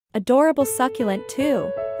Adorable succulent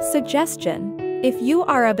too. Suggestion: if you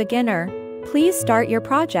are a beginner, please start your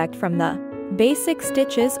project from the basic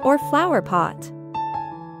stitches or flower pot.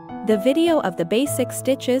 The video of the basic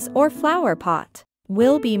stitches or flower pot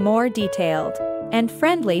will be more detailed and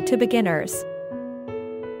friendly to beginners.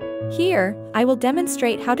 Here, I will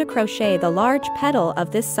demonstrate how to crochet the large petal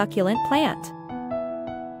of this succulent plant.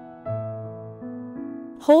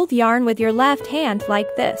 Hold yarn with your left hand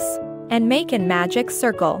like this, and make a magic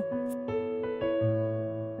circle.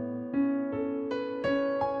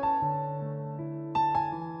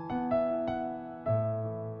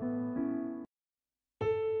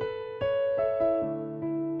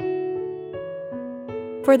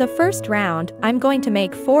 For the first round, I'm going to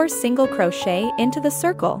make 4 single crochet into the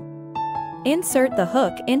circle. Insert the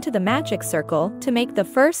hook into the magic circle to make the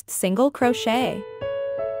first single crochet.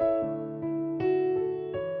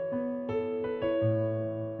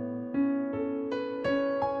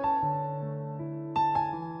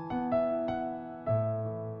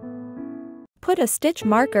 Put a stitch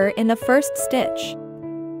marker in the first stitch.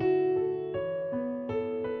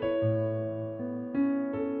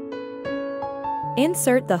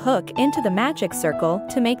 Insert the hook into the magic circle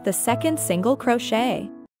to make the second single crochet.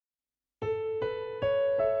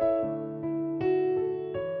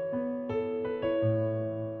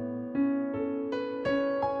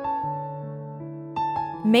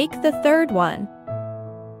 Make the third one.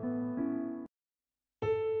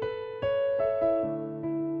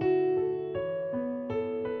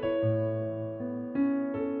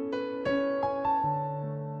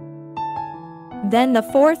 Then the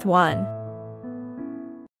fourth one.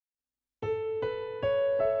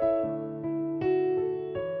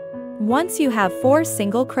 Once you have 4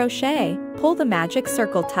 single crochet, pull the magic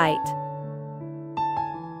circle tight.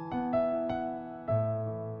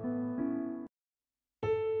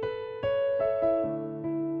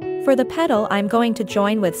 For the petal, I'm going to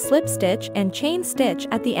join with slip stitch and chain stitch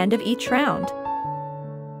at the end of each round.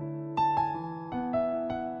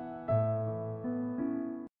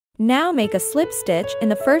 Now make a slip stitch in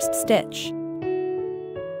the first stitch.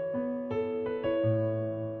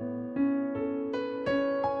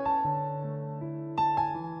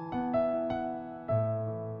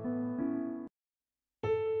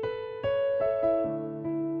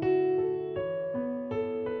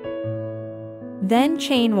 Then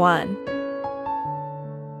chain 1.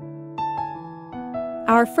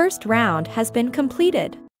 Our first round has been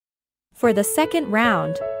completed. For the second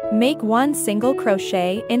round, make 1 single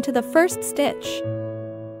crochet into the first stitch.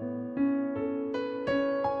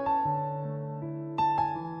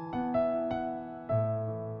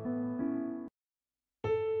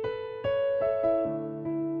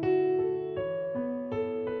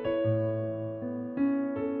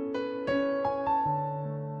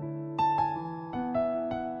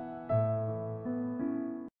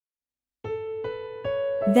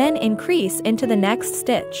 Then increase into the next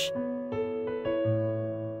stitch.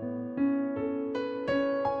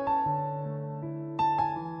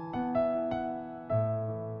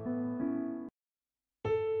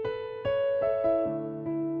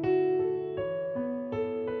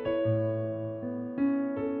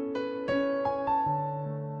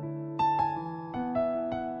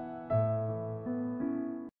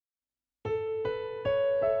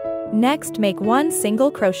 Next, make 1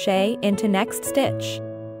 single crochet into next stitch.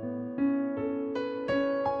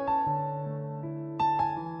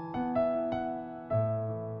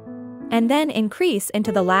 And then increase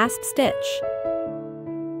into the last stitch.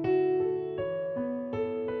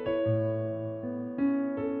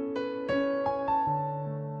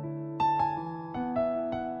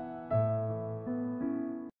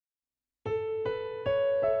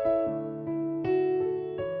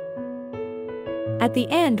 At the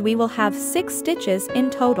end, we will have 6 stitches in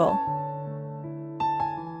total.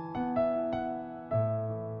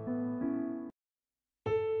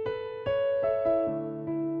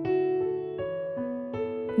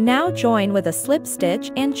 Now join with a slip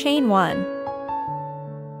stitch and chain 1.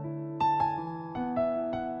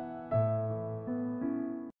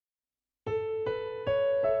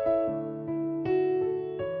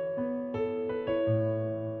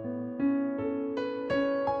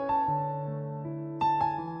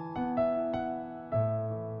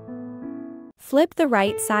 Flip the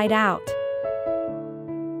right side out.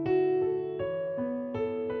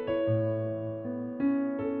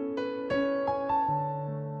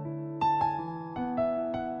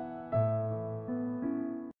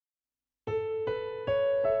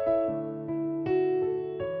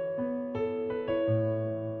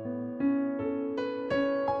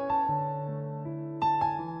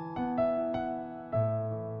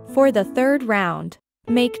 For the third round,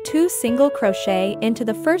 Make 2 single crochet into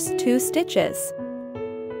the first 2 stitches.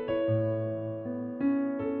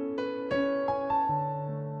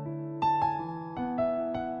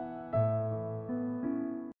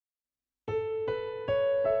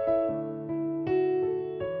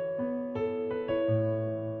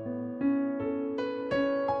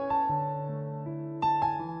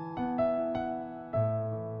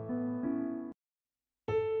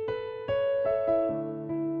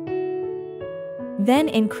 Then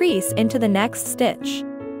increase into the next stitch.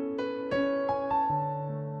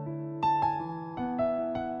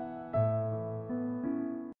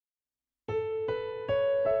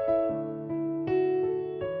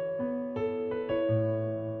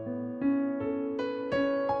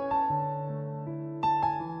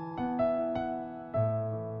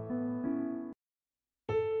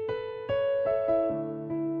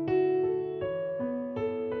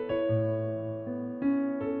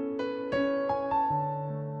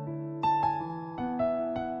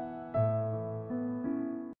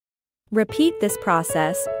 Repeat this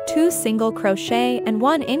process, 2 single crochet and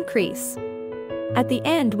 1 increase. At the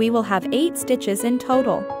end we will have 8 stitches in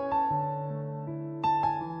total.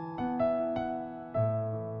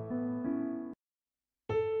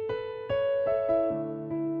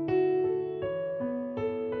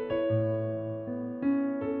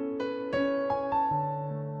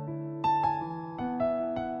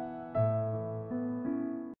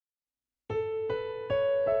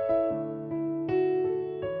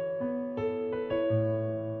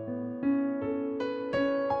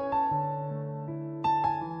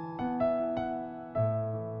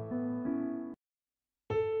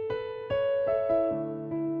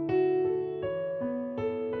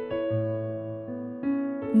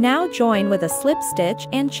 Now join with a slip stitch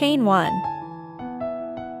and chain 1.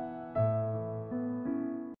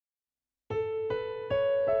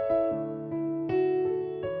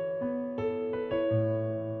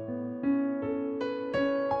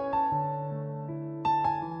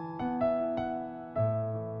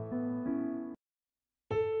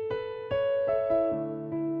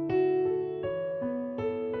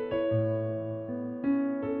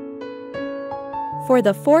 For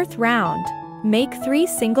the 4th round, make 3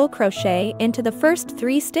 single crochet into the first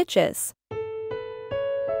 3 stitches.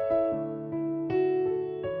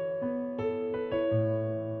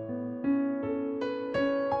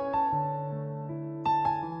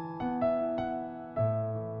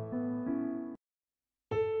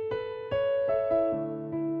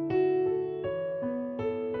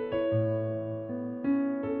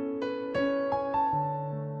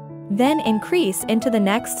 Then increase into the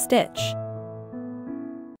next stitch.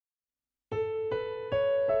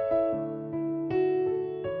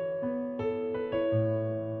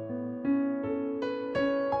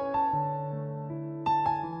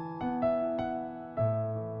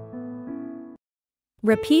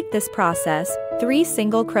 Repeat this process, 3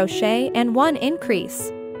 single crochet and 1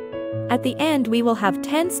 increase. At the end we will have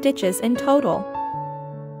 10 stitches in total.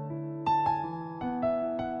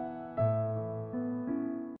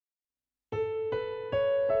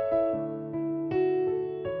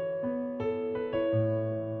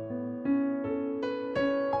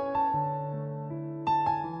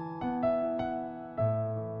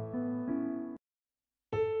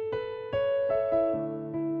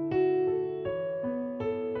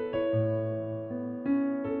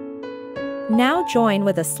 Now join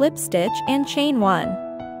with a slip stitch and chain 1.